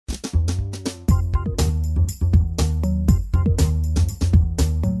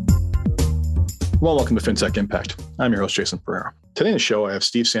Well, welcome to FinTech Impact. I'm your host, Jason Pereira. Today in the show, I have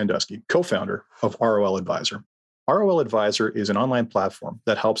Steve Sandusky, co-founder of ROL Advisor. ROL Advisor is an online platform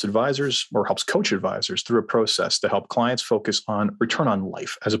that helps advisors or helps coach advisors through a process to help clients focus on return on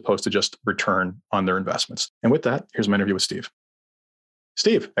life as opposed to just return on their investments. And with that, here's my interview with Steve.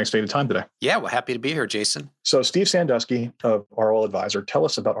 Steve, thanks for taking the time today. Yeah, well, happy to be here, Jason. So Steve Sandusky of ROL Advisor, tell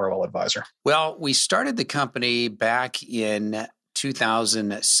us about ROL Advisor. Well, we started the company back in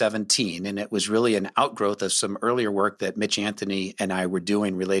 2017, and it was really an outgrowth of some earlier work that Mitch Anthony and I were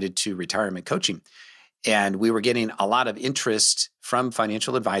doing related to retirement coaching. And we were getting a lot of interest from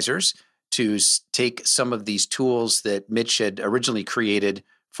financial advisors to take some of these tools that Mitch had originally created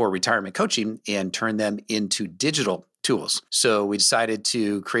for retirement coaching and turn them into digital tools. So we decided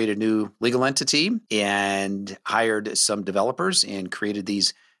to create a new legal entity and hired some developers and created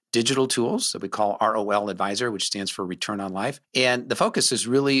these digital tools that we call ROL Advisor, which stands for Return on Life. And the focus is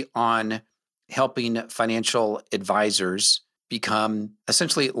really on helping financial advisors become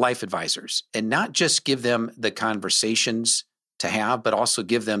essentially life advisors and not just give them the conversations to have, but also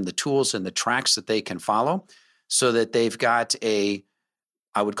give them the tools and the tracks that they can follow so that they've got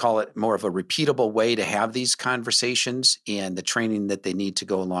I would call it more of a repeatable way to have these conversations and the training that they need to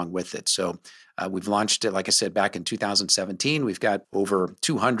go along with it. So we've launched it, like I said, back in 2017. We've got over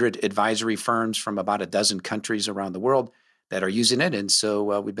 200 advisory firms from about a dozen countries around the world that are using it. And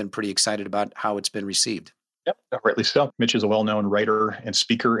so we've been pretty excited about how it's been received. Yep, rightly so. Mitch is a well-known writer and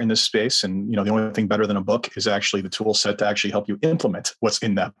speaker in this space. And, the only thing better than a book is actually the tool set to actually help you implement what's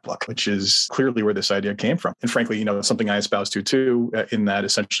in that book, which is clearly where this idea came from. And frankly, it's something I espouse to too, in that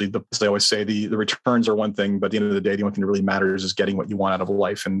essentially, as they always say, the returns are one thing, but at the end of the day, the only thing that really matters is getting what you want out of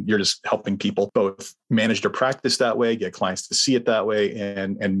life. And you're just helping people both manage their practice that way, get clients to see it that way,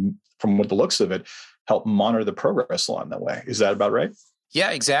 and from what the looks of it, help monitor the progress along that way. Is that about right?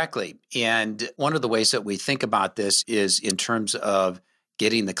 Yeah, exactly. And one of the ways that we think about this is in terms of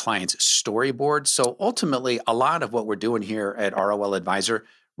getting the client's storyboard. So ultimately, a lot of what we're doing here at ROL Advisor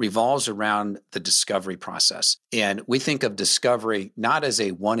revolves around the discovery process. And we think of discovery not as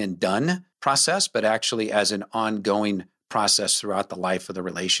a one and done process, but actually as an ongoing process throughout the life of the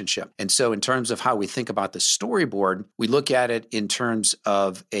relationship. And so in terms of how we think about the storyboard, we look at it in terms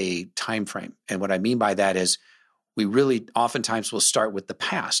of a time frame. And what I mean by that is we really oftentimes will start with the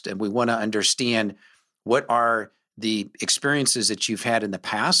past, and we want to understand what are the experiences that you've had in the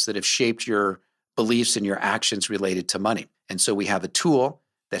past that have shaped your beliefs and your actions related to money. And so we have a tool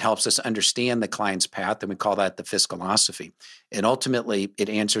that helps us understand the client's path, and we call that the Fiscalosophy. And ultimately, it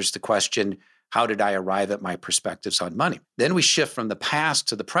answers the question, how did I arrive at my perspectives on money? Then we shift from the past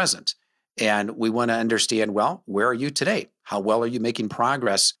to the present. And we want to understand, well, where are you today? How well are you making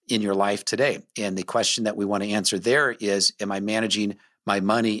progress in your life today? And the question that we want to answer there is, am I managing my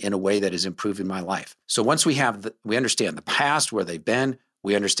money in a way that is improving my life? So once we understand the past, where they've been,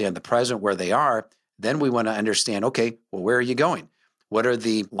 we understand the present, where they are, then we want to understand, okay, well, where are you going? What are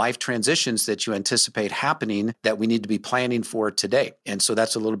the life transitions that you anticipate happening that we need to be planning for today? And so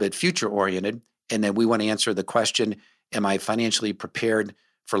that's a little bit future oriented. And then we want to answer the question, am I financially prepared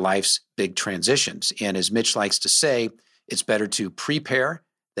for life's big transitions? And as Mitch likes to say, it's better to prepare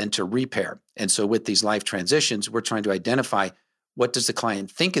than to repair. And so with these life transitions, we're trying to identify, what does the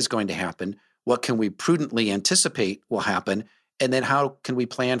client think is going to happen? What can we prudently anticipate will happen? And then how can we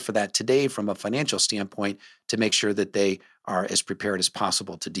plan for that today from a financial standpoint to make sure that they are as prepared as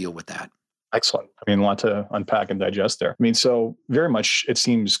possible to deal with that? Excellent. A lot to unpack and digest there. So very much it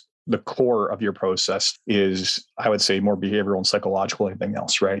seems the core of your process is, I would say, more behavioral and psychological than anything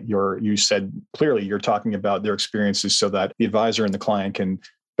else, right? You said clearly you're talking about their experiences so that the advisor and the client can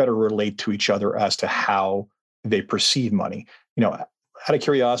better relate to each other as to how they perceive money. Out of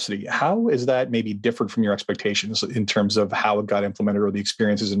curiosity, how is that maybe different from your expectations in terms of how it got implemented or the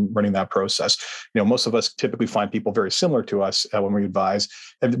experiences in running that process? Most of us typically find people very similar to us when we advise.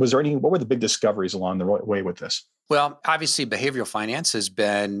 And what were the big discoveries along the way with this? Well, obviously, behavioral finance has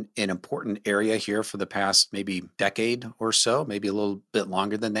been an important area here for the past maybe decade or so, maybe a little bit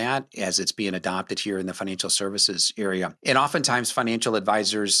longer than that, as it's being adopted here in the financial services area. And oftentimes, financial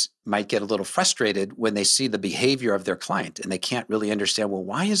advisors might get a little frustrated when they see the behavior of their client and they can't really understand, well,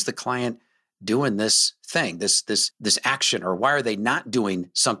 why is the client doing this thing, this action, or why are they not doing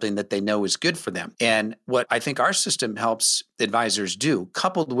something that they know is good for them? And what I think our system helps advisors do,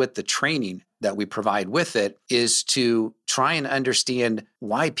 coupled with the training that we provide with it, is to try and understand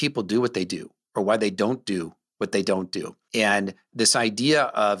why people do what they do or why they don't do what they don't do. And this idea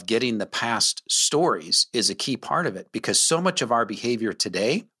of getting the past stories is a key part of it, because so much of our behavior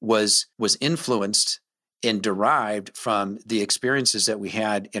today was influenced and derived from the experiences that we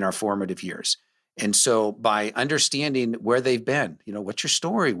had in our formative years. And so by understanding where they've been, what's your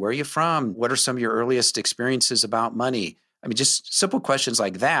story? Where are you from? What are some of your earliest experiences about money? I mean, just simple questions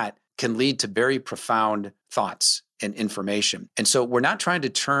like that can lead to very profound thoughts and information. And so we're not trying to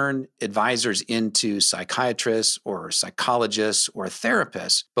turn advisors into psychiatrists or psychologists or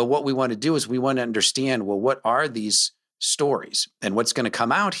therapists, but what we want to do is we want to understand, well, what are these stories? And what's going to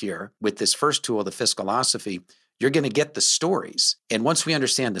come out here with this first tool, the Fiscalosophy, you're going to get the stories. And once we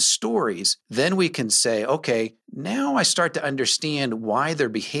understand the stories, then we can say, okay, now I start to understand why they're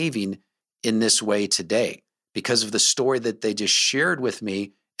behaving in this way today because of the story that they just shared with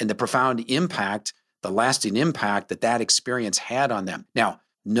me and the profound impact, the lasting impact that experience had on them. Now,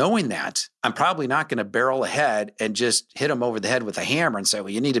 knowing that, I'm probably not going to barrel ahead and just hit them over the head with a hammer and say, well,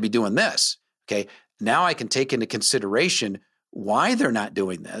 you need to be doing this. Okay. Now I can take into consideration why they're not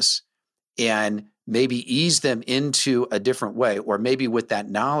doing this and maybe ease them into a different way, or maybe with that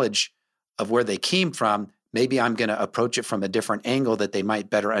knowledge of where they came from, maybe I'm going to approach it from a different angle that they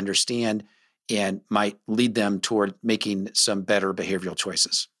might better understand and might lead them toward making some better behavioral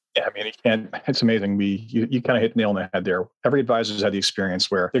choices. Yeah, I mean, it's amazing. You kind of hit the nail on the head there. Every advisor's had the experience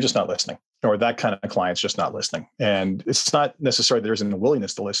where they're just not listening, or that kind of client's just not listening. And it's not necessarily there isn't a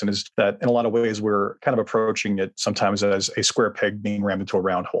willingness to listen, is that in a lot of ways, we're kind of approaching it sometimes as a square peg being rammed into a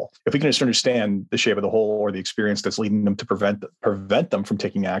round hole. If we can just understand the shape of the hole or the experience that's leading them to prevent them from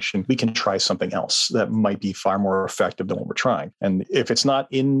taking action, we can try something else that might be far more effective than what we're trying. And if it's not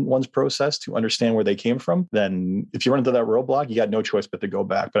in one's process to understand where they came from, then if you run into that roadblock, you got no choice but to go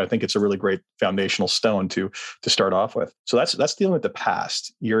back. But I think it's a really great foundational stone to start off with. So that's dealing with the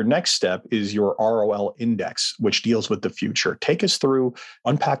past. Your next step is your ROL index, which deals with the future. Take us through,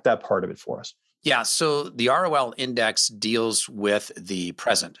 unpack that part of it for us. Yeah, so the ROL index deals with the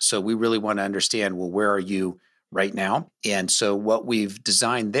present. So we really want to understand, well, where are you right now? And so what we've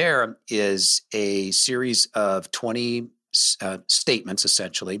designed there is a series of 20 statements,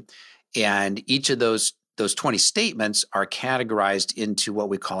 essentially. And each of those 20 statements are categorized into what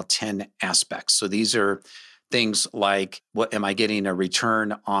we call 10 aspects. So these are things like, what am I getting a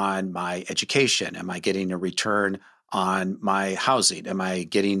return on my education? Am I getting a return on my housing? Am I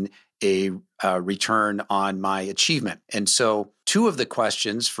getting a return on my achievement? And so 2 of the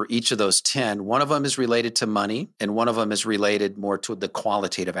questions for each of those 10, one of them is related to money and one of them is related more to the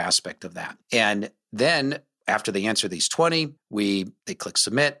qualitative aspect of that. And then after they answer these 20, they click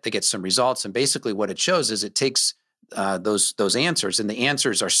submit, they get some results. And basically what it shows is it takes those answers, and the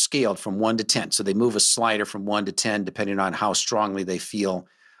answers are scaled from 1 to 10. So they move a slider from 1 to 10, depending on how strongly they feel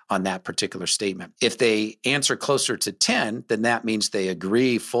on that particular statement. If they answer closer to 10, then that means they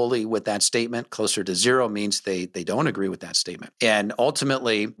agree fully with that statement. Closer to 0 means they don't agree with that statement. And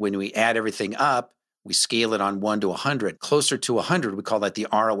ultimately, when we add everything up, we scale it on 1 to 100. Closer to 100, we call that the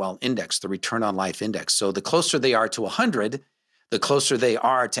ROL index, the return on life index. So the closer they are to 100, the closer they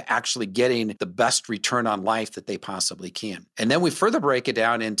are to actually getting the best return on life that they possibly can. And then we further break it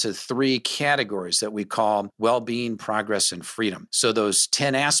down into 3 categories that we call well-being, progress, and freedom. So those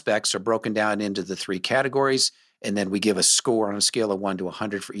 10 aspects are broken down into the 3 categories, and then we give a score on a scale of 1 to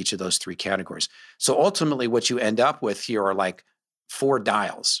 100 for each of those 3 categories. So ultimately, what you end up with here are like 4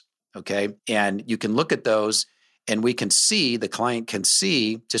 dials, okay? And you can look at those, and the client can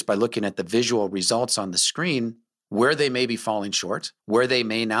see, just by looking at the visual results on the screen, where they may be falling short, where they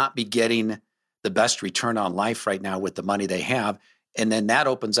may not be getting the best return on life right now with the money they have. And then that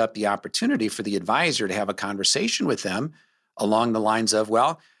opens up the opportunity for the advisor to have a conversation with them along the lines of,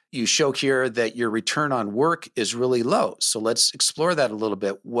 well, you show here that your return on work is really low. So let's explore that a little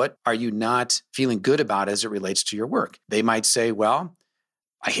bit. What are you not feeling good about as it relates to your work? They might say, well,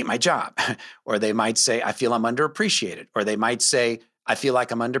 I hate my job. Or they might say, I feel I'm underappreciated. Or they might say, I feel like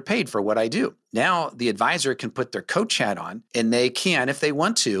I'm underpaid for what I do. Now, the advisor can put their coach hat on, and they can, if they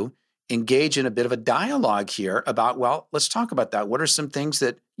want to, engage in a bit of a dialogue here about, well, let's talk about that. What are some things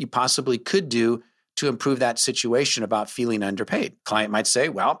that you possibly could do to improve that situation about feeling underpaid? Client might say,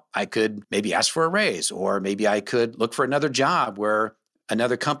 well, I could maybe ask for a raise, or maybe I could look for another job where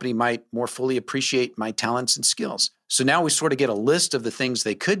another company might more fully appreciate my talents and skills. So now we sort of get a list of the things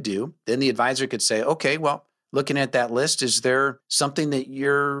they could do. Then the advisor could say, okay, well, looking at that list, is there something that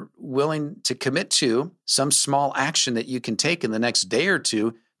you're willing to commit to, some small action that you can take in the next day or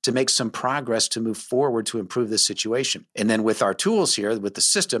two to make some progress to move forward to improve this situation? And then with our tools here, with the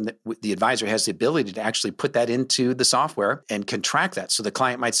system, the advisor has the ability to actually put that into the software and can track that. So the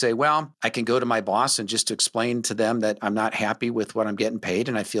client might say, well, I can go to my boss and just explain to them that I'm not happy with what I'm getting paid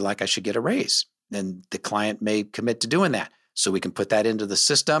and I feel like I should get a raise. Then the client may commit to doing that. So we can put that into the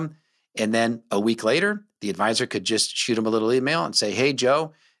system. And then a week later, the advisor could just shoot them a little email and say, hey,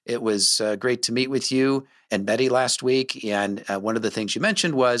 Joe, It was great to meet with you and Betty last week. And one of the things you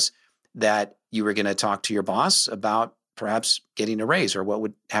mentioned was that you were going to talk to your boss about perhaps getting a raise or what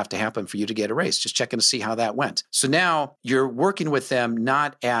would have to happen for you to get a raise, just checking to see how that went. So now you're working with them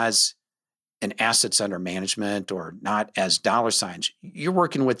not as an assets under management or not as dollar signs. You're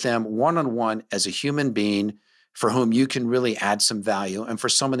working with them one-on-one as a human being for whom you can really add some value and for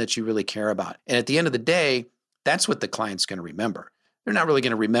someone that you really care about. And at the end of the day, that's what the client's going to remember. They're not really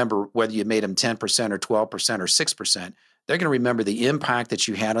going to remember whether you made them 10% or 12% or 6%. They're going to remember the impact that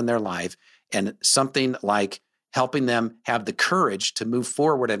you had on their life, and something like helping them have the courage to move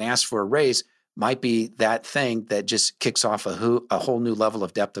forward and ask for a raise might be that thing that just kicks off a whole new level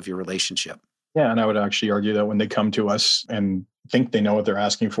of depth of your relationship. Yeah, and I would actually argue that when they come to us and think they know what they're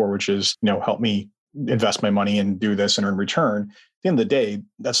asking for, which is, help me invest my money and do this and in return, at the end of the day,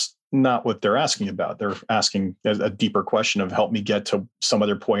 that's not what they're asking about. They're asking a deeper question of help me get to some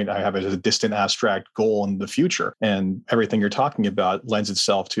other point. I have a distant abstract goal in the future. And everything you're talking about lends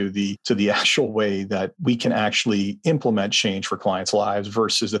itself to the actual way that we can actually implement change for clients' lives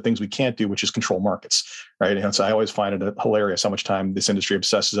versus the things we can't do, which is control markets, right? And so I always find it hilarious how much time this industry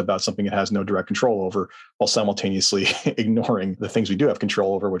obsesses about something it has no direct control over, while simultaneously ignoring the things we do have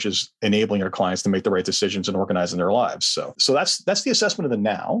control over, which is enabling our clients to make the right decisions and organizing their lives. So that's the assessment of the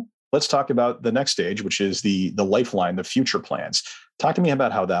now. Let's talk about the next stage, which is the lifeline, the future plans. Talk to me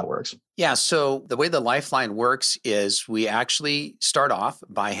about how that works. Yeah. So the way the lifeline works is we actually start off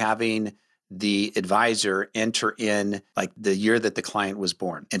by having the advisor enter in like the year that the client was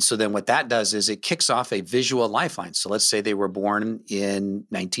born. And so then what that does is it kicks off a visual lifeline. So let's say they were born in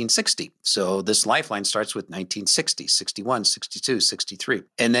 1960. So this lifeline starts with 1960, 61, 62, 63.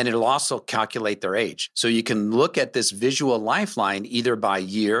 And then it'll also calculate their age. So you can look at this visual lifeline either by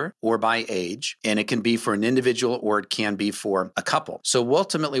year or by age, and it can be for an individual or it can be for a couple. So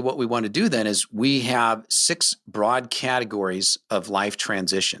ultimately what we want to do then is we have 6 broad categories of life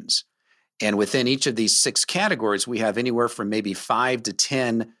transitions. And within each of these 6 categories, we have anywhere from maybe 5 to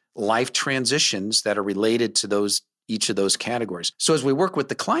 10 life transitions that are related to each of those categories. So as we work with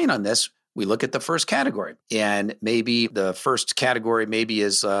the client on this, we look at the first category. And maybe the first category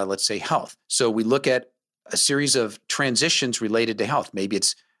is, let's say, health. So we look at a series of transitions related to health. Maybe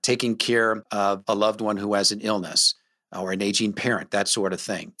it's taking care of a loved one who has an illness or an aging parent, that sort of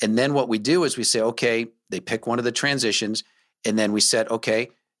thing. And then what we do is we say, okay, they pick one of the transitions, and then we said, okay,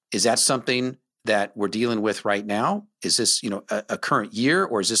 is that something that we're dealing with right now? Is this, a current year,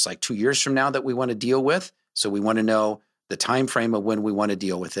 or is this like 2 years from now that we want to deal with? So we want to know the time frame of when we want to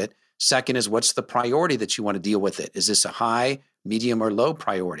deal with it. Second is, what's the priority that you want to deal with it? Is this a high, medium, or low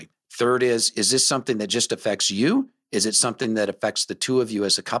priority? Third is this something that just affects you? Is it something that affects the two of you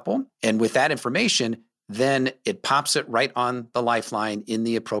as a couple? And with that information, then it pops it right on the lifeline in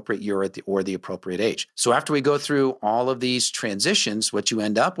the appropriate year or the appropriate age. So after we go through all of these transitions, what you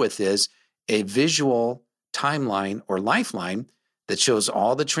end up with is a visual timeline or lifeline that shows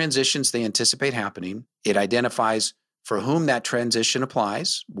all the transitions they anticipate happening. It identifies for whom that transition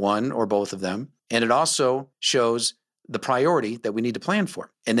applies, one or both of them. And it also shows the priority that we need to plan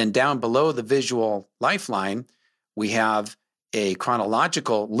for. And then down below the visual lifeline, we have a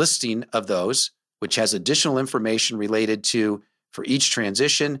chronological listing of those, which has additional information related to, for each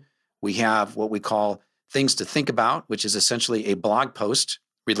transition, we have what we call things to think about, which is essentially a blog post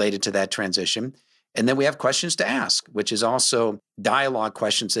related to that transition. And then we have questions to ask, which is also dialogue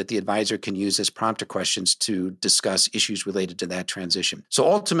questions that the advisor can use as prompter questions to discuss issues related to that transition. So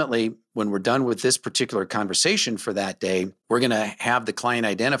ultimately, when we're done with this particular conversation for that day, we're going to have the client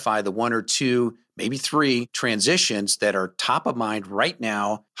identify the 1 or 2, maybe 3 transitions that are top of mind right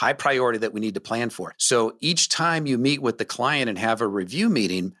now, high priority that we need to plan for. So each time you meet with the client and have a review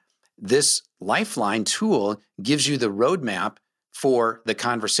meeting, this Lifeline tool gives you the roadmap for the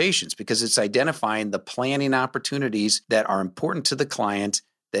conversations, because it's identifying the planning opportunities that are important to the client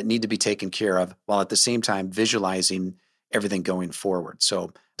that need to be taken care of, while at the same time visualizing everything going forward.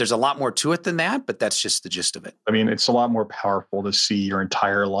 So there's a lot more to it than that, but that's just the gist of it. I mean, it's a lot more powerful to see your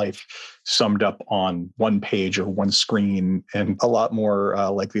entire life summed up on one page of one screen, and a lot more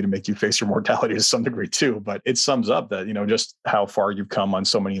likely to make you face your mortality to some degree too. But it sums up that, just how far you've come on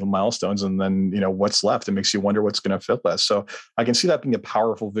so many milestones, and then, what's left. It makes you wonder what's going to fit less. So I can see that being a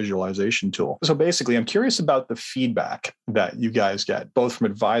powerful visualization tool. So basically, I'm curious about the feedback that you guys get, both from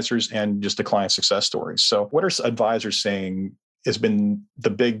advisors and just the client success stories. So what are advisors saying has been the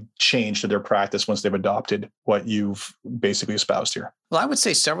big change to their practice once they've adopted what you've basically espoused here? Well, I would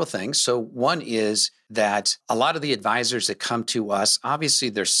say several things. So one is that a lot of the advisors that come to us, obviously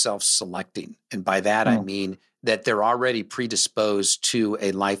they're self-selecting. And by that, I mean that they're already predisposed to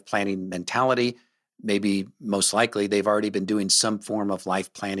a life planning mentality. Maybe most likely they've already been doing some form of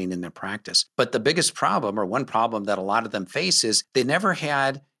life planning in their practice. But the biggest problem, or one problem that a lot of them face, is they never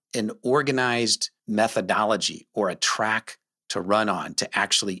had an organized methodology or a track to run on to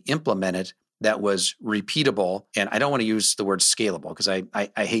actually implement it that was repeatable. And I don't want to use the word scalable because I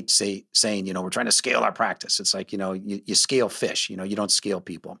hate saying, we're trying to scale our practice. It's like, you scale fish, you don't scale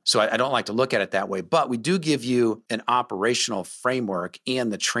people. So I don't like to look at it that way, but we do give you an operational framework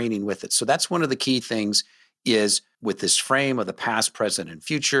and the training with it. So that's one of the key things is with this frame of the past, present, and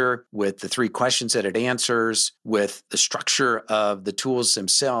future, with the 3 questions that it answers, with the structure of the tools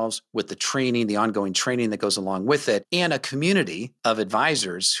themselves, with the training, the ongoing training that goes along with it, and a community of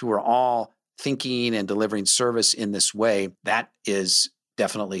advisors who are all thinking and delivering service in this way, that is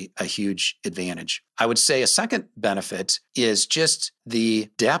definitely a huge advantage. I would say a second benefit is just the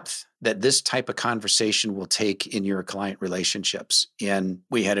depth that this type of conversation will take in your client relationships. And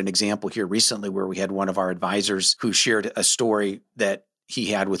we had an example here recently where we had one of our advisors who shared a story that he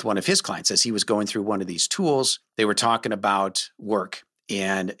had with one of his clients as he was going through one of these tools. They were talking about work.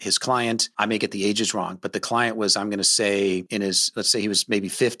 And his client, I may get the ages wrong, but the client was, I'm going to say let's say he was maybe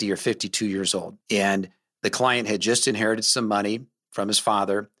 50 or 52 years old. And the client had just inherited some money from his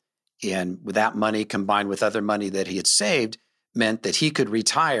father. And with that money combined with other money that he had saved meant that he could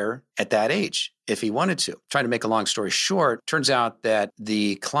retire at that age if he wanted to. Trying to make a long story short, turns out that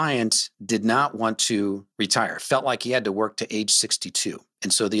the client did not want to retire, felt like he had to work to age 62.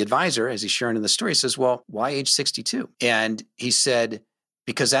 And so the advisor, as he's sharing in the story, says, well, why age 62? And he said,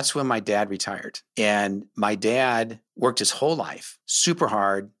 because that's when my dad retired. And my dad worked his whole life, super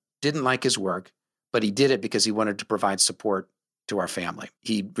hard, didn't like his work, but he did it because he wanted to provide support to our family.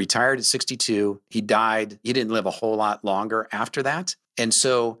 He retired at 62. He died. He didn't live a whole lot longer after that. And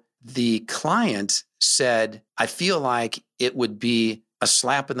so the client said, I feel like it would be a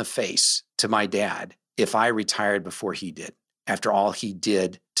slap in the face to my dad if I retired before he did, after all he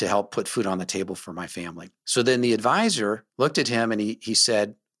did to help put food on the table for my family. So then the advisor looked at him and he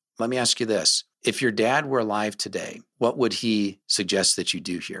said, let me ask you this. If your dad were alive today, what would he suggest that you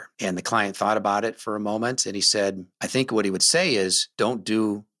do here? And the client thought about it for a moment and he said, I think what he would say is, don't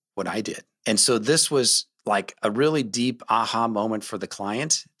do what I did. And so this was like a really deep aha moment for the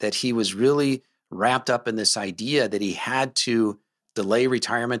client, that he was really wrapped up in this idea that he had to delay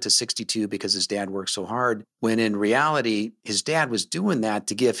retirement to 62 because his dad worked so hard, when in reality, his dad was doing that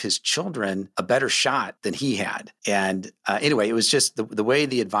to give his children a better shot than he had. And anyway, it was just the way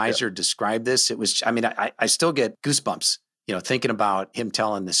the advisor described this. It was, I still get goosebumps, thinking about him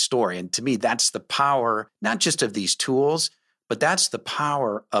telling this story. And to me, that's the power, not just of these tools, but that's the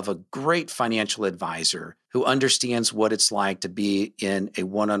power of a great financial advisor who understands what it's like to be in a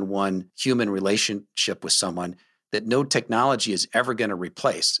one-on-one human relationship with someone that no technology is ever going to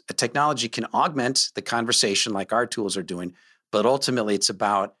replace. A technology can augment the conversation like our tools are doing, but ultimately it's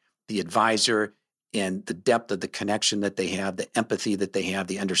about the advisor and the depth of the connection that they have, the empathy that they have,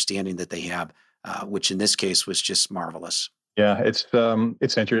 the understanding that they have, which in this case was just marvelous. Yeah, it's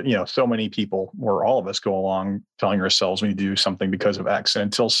interesting. So many people, or all of us, go along telling ourselves we need to do something because of X, and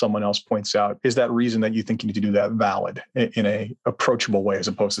until someone else points out, is that reason that you think you need to do that valid in a approachable way, as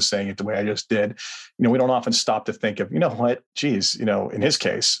opposed to saying it the way I just did? We don't often stop to think of, what, geez, in his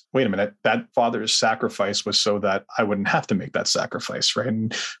case, wait a minute, that father's sacrifice was so that I wouldn't have to make that sacrifice, right?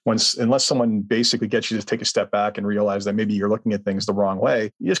 And unless someone basically gets you to take a step back and realize that maybe you're looking at things the wrong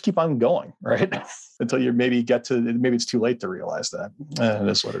way, you just keep on going, right? Until you maybe it's too late to realize that.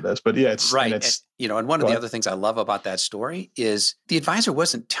 That's what it is. But yeah, it's right. And one of the other things I love about that story is the advisor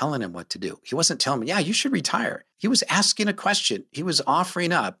wasn't telling him what to do. He wasn't telling him, yeah, you should retire. He was asking a question. He was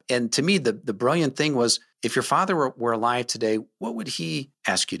offering up. And to me, the brilliant thing was, if your father were alive today, what would he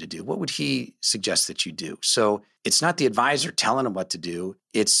ask you to do? What would he suggest that you do? So it's not the advisor telling him what to do.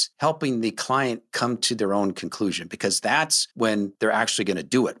 It's helping the client come to their own conclusion, because that's when they're actually going to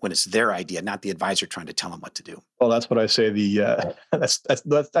do it, when it's their idea, not the advisor trying to tell them what to do. Well, that's what I say. That's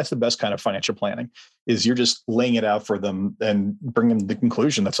the best kind of financial planning, is you're just laying it out for them and bringing them to the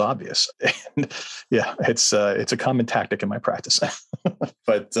conclusion that's obvious. And yeah, it's a common tactic in my practice.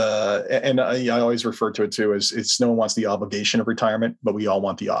 But I always refer to it too as, it's no one wants the obligation of retirement, but we all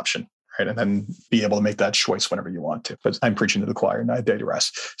want the option. right? And then be able to make that choice whenever you want to. But I'm preaching to the choir, and I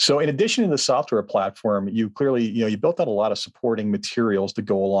digress. So in addition to the software platform, you clearly, you built out a lot of supporting materials to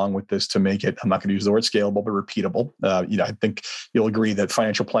go along with this to make it, I'm not going to use the word scalable, but repeatable. I think you'll agree that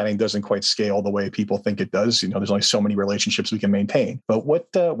financial planning doesn't quite scale the way people think it does. There's only so many relationships we can maintain. But what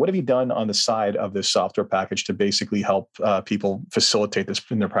have you done on the side of this software package to basically help people facilitate this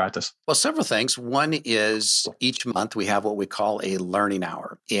in their practice? Well, several things. One is each month we have what we call a learning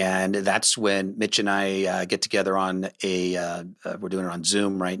hour. And that's when Mitch and I get together on we're doing it on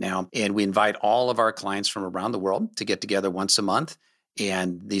Zoom right now. And we invite all of our clients from around the world to get together once a month.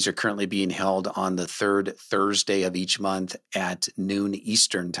 And these are currently being held on the third Thursday of each month at noon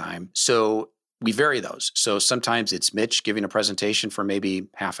Eastern time. So we vary those. So sometimes it's Mitch giving a presentation for maybe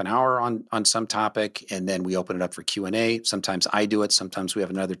half an hour on some topic, and then we open it up for Q&A. Sometimes I do it. Sometimes we have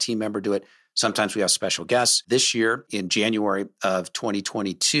another team member do it. Sometimes we have special guests. This year, in January of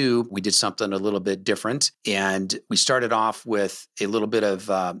 2022, we did something a little bit different. And we started off with a little bit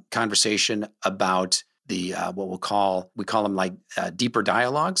of conversation about the what we call them like deeper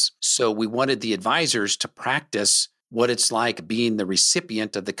dialogues. So we wanted the advisors to practice what it's like being the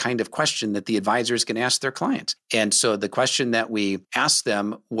recipient of the kind of question that the advisors can ask their client. And so the question that we asked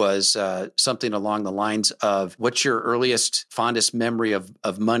them was something along the lines of, what's your earliest, fondest memory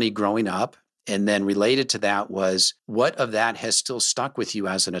of money growing up? And then related to that was, what of that has still stuck with you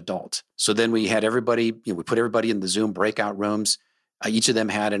as an adult? So then we had everybody, we put everybody in the Zoom breakout rooms. Each of them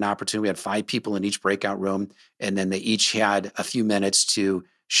had an opportunity. We had 5 people in each breakout room, and then they each had a few minutes to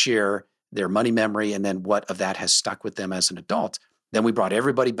share their money memory, and then what of that has stuck with them as an adult. Then we brought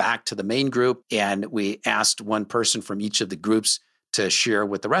everybody back to the main group, and we asked one person from each of the groups to share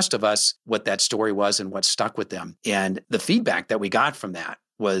with the rest of us what that story was and what stuck with them. And the feedback that we got from that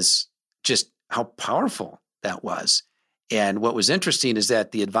was just how powerful that was. And what was interesting is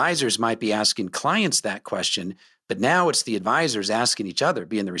that the advisors might be asking clients that question, but now it's the advisors asking each other,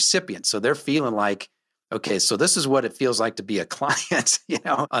 being the recipient. So they're feeling like, okay, so this is what it feels like to be a client,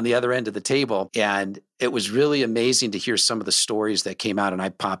 on the other end of the table. And it was really amazing to hear some of the stories that came out. And I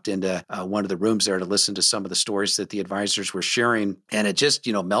popped into one of the rooms there to listen to some of the stories that the advisors were sharing. And it just,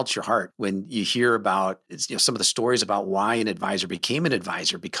 melts your heart when you hear about some of the stories about why an advisor became an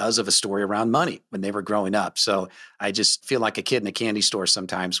advisor because of a story around money when they were growing up. So I just feel like a kid in a candy store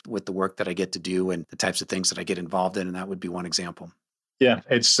sometimes with the work that I get to do and the types of things that I get involved in. And that would be one example. Yeah,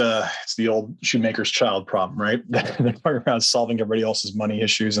 it's the old shoemaker's child problem, right? They're going around solving everybody else's money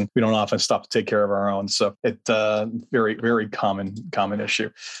issues, and we don't often stop to take care of our own. So it's very, very common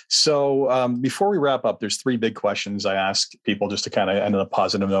issue. So before we wrap up, there's 3 big questions I ask people just to kind of end on a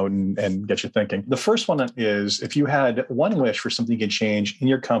positive note and get you thinking. The first one is, if you had one wish for something you could change in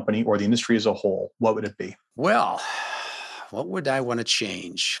your company or the industry as a whole, what would it be? Well, what would I want to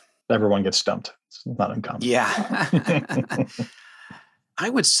change? Everyone gets stumped. It's not uncommon. Yeah. I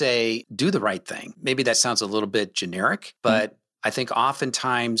would say do the right thing. Maybe that sounds a little bit generic, but I think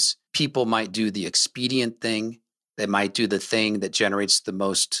oftentimes people might do the expedient thing. They might do the thing that generates the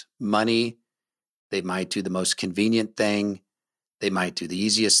most money. They might do the most convenient thing. They might do the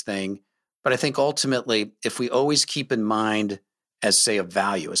easiest thing. But I think ultimately, if we always keep in mind as, say, a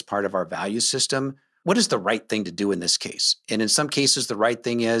value, as part of our value system, what is the right thing to do in this case? And in some cases, the right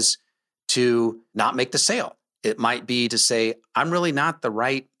thing is to not make the sale. It might be to say, I'm really not the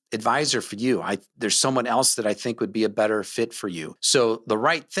right advisor for you. There's someone else that I think would be a better fit for you. So the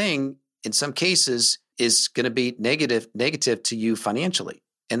right thing in some cases is going to be negative to you financially.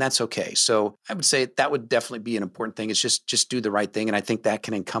 And that's okay. So I would say that would definitely be an important thing, is just do the right thing. And I think that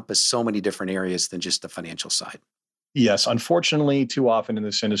can encompass so many different areas than just the financial side. Yes, unfortunately, too often in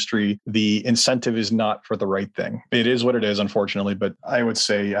this industry, the incentive is not for the right thing. It is what it is, unfortunately, but I would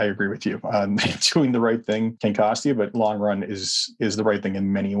say I agree with you. Doing the right thing can cost you, but long run is the right thing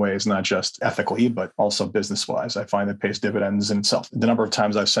in many ways, not just ethically, but also business-wise. I find it pays dividends in itself. The number of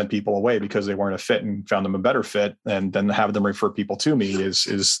times I've sent people away because they weren't a fit and found them a better fit, and then have them refer people to me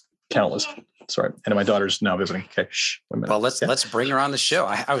is countless. Sorry. And my daughter's now visiting. Okay. Shh, 1 minute. Well, let's bring her on the show.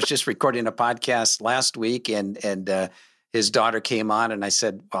 I was just recording a podcast last week, and his daughter came on, and I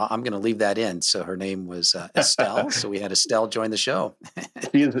said, well, I'm going to leave that in. So her name was Estelle. So we had Estelle join the show.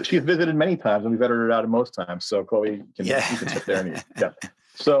 She's visited many times, and we've edited her out most times. So Chloe you can sit there and yeah.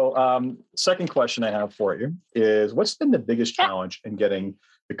 So second question I have for you is, what's been the biggest challenge in getting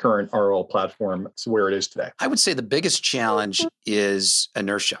the current ROL platform to where it is today? I would say the biggest challenge is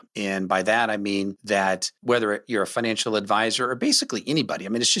inertia. And by that, I mean that whether you're a financial advisor or basically anybody,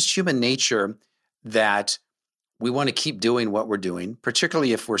 it's just human nature that we want to keep doing what we're doing,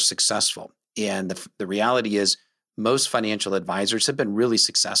 particularly if we're successful. And the reality is most financial advisors have been really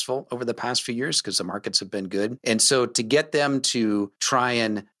successful over the past few years because the markets have been good. And so to get them to try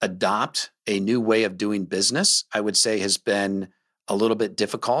and adopt a new way of doing business, I would say has been a little bit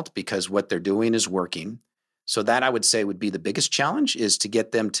difficult because what they're doing is working. So that I would say would be the biggest challenge, is to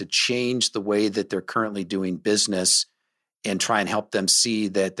get them to change the way that they're currently doing business and try and help them see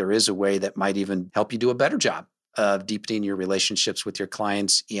that there is a way that might even help you do a better job of deepening your relationships with your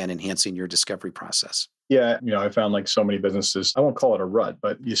clients and enhancing your discovery process. Yeah, I found like so many businesses, I won't call it a rut,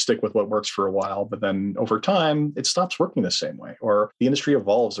 but you stick with what works for a while, but then over time, it stops working the same way, or the industry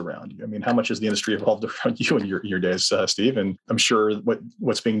evolves around you. I mean, how much has the industry evolved around you in your days, Steve? And I'm sure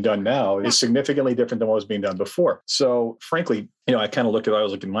what's being done now is significantly different than what was being done before. So frankly, I kind of I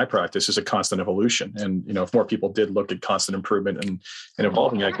was looking at my practice as a constant evolution. And, if more people did look at constant improvement and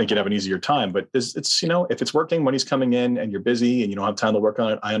evolving, I think you'd have an easier time. But it's if it's working, money's coming in and you're busy and you don't have time to work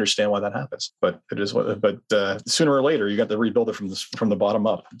on it, I understand why that happens. But it is sooner or later, you got to rebuild it from the bottom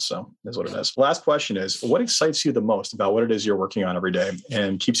up. So that's what it is. Last question is, what excites you the most about what it is you're working on every day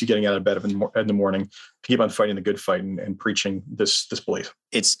and keeps you getting out of bed in the morning, keep on fighting the good fight and preaching this belief?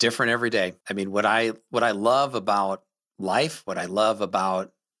 It's different every day. I mean, what I love about life, what I love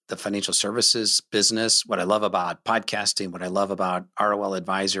about the financial services business, what I love about podcasting, what I love about ROL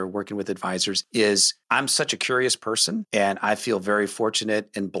Advisor, working with advisors, is I'm such a curious person, and I feel very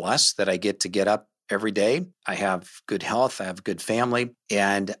fortunate and blessed that I get up every day. I have good health, I have a good family,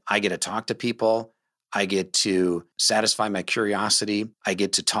 and I get to talk to people. I get to satisfy my curiosity. I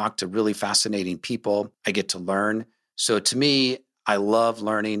get to talk to really fascinating people. I get to learn. So to me, I love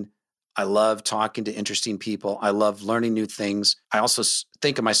learning. I love talking to interesting people. I love learning new things. I also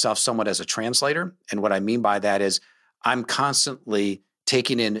think of myself somewhat as a translator. And what I mean by that is I'm constantly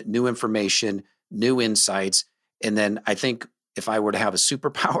taking in new information, new insights. And then I think if I were to have a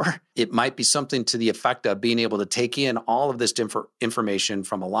superpower, it might be something to the effect of being able to take in all of this information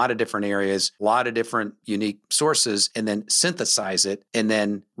from a lot of different areas, a lot of different unique sources, and then synthesize it and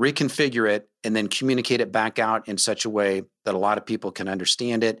then reconfigure it and then communicate it back out in such a way that a lot of people can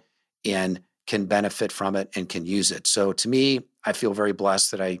understand it and can benefit from it and can use it. So to me, I feel very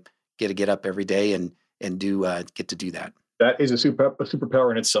blessed that I get up every day and get to do that. That is a superpower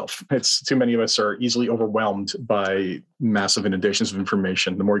in itself. It's too many of us are easily overwhelmed by massive inundations of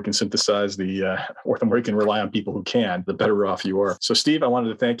information. The more you can synthesize, or the more you can rely on people who can, the better off you are. So, Steve, I wanted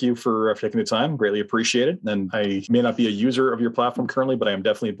to thank you for taking the time. Greatly appreciate it. And I may not be a user of your platform currently, but I am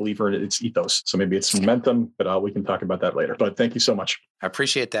definitely a believer in its ethos. So maybe it's momentum, but we can talk about that later. But thank you so much. I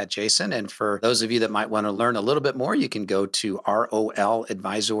appreciate that, Jason. And for those of you that might want to learn a little bit more, you can go to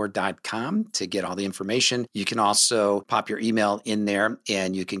roladvisor.com to get all the information. You can also pop your email in there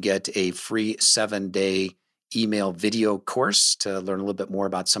and you can get a free 7-day email video course to learn a little bit more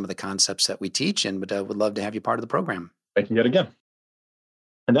about some of the concepts that we teach, and would love to have you part of the program. Thank you yet again.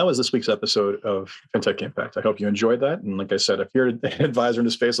 And that was this week's episode of FinTech Impact. I hope you enjoyed that. And like I said, if you're an advisor in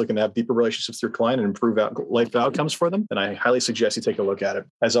the space looking to have deeper relationships with your client and improve life outcomes for them, then I highly suggest you take a look at it.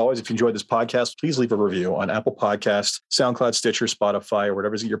 As always, if you enjoyed this podcast, please leave a review on Apple Podcasts, SoundCloud, Stitcher, Spotify, or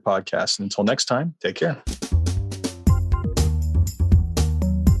whatever's your podcast. And until next time, take care.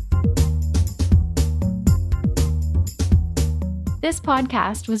 This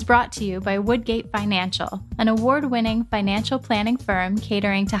podcast was brought to you by Woodgate Financial, an award-winning financial planning firm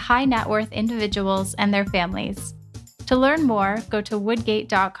catering to high net worth individuals and their families. To learn more, go to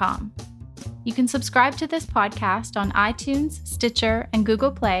woodgate.com. You can subscribe to this podcast on iTunes, Stitcher, and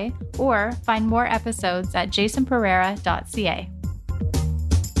Google Play, or find more episodes at jasonpereira.ca.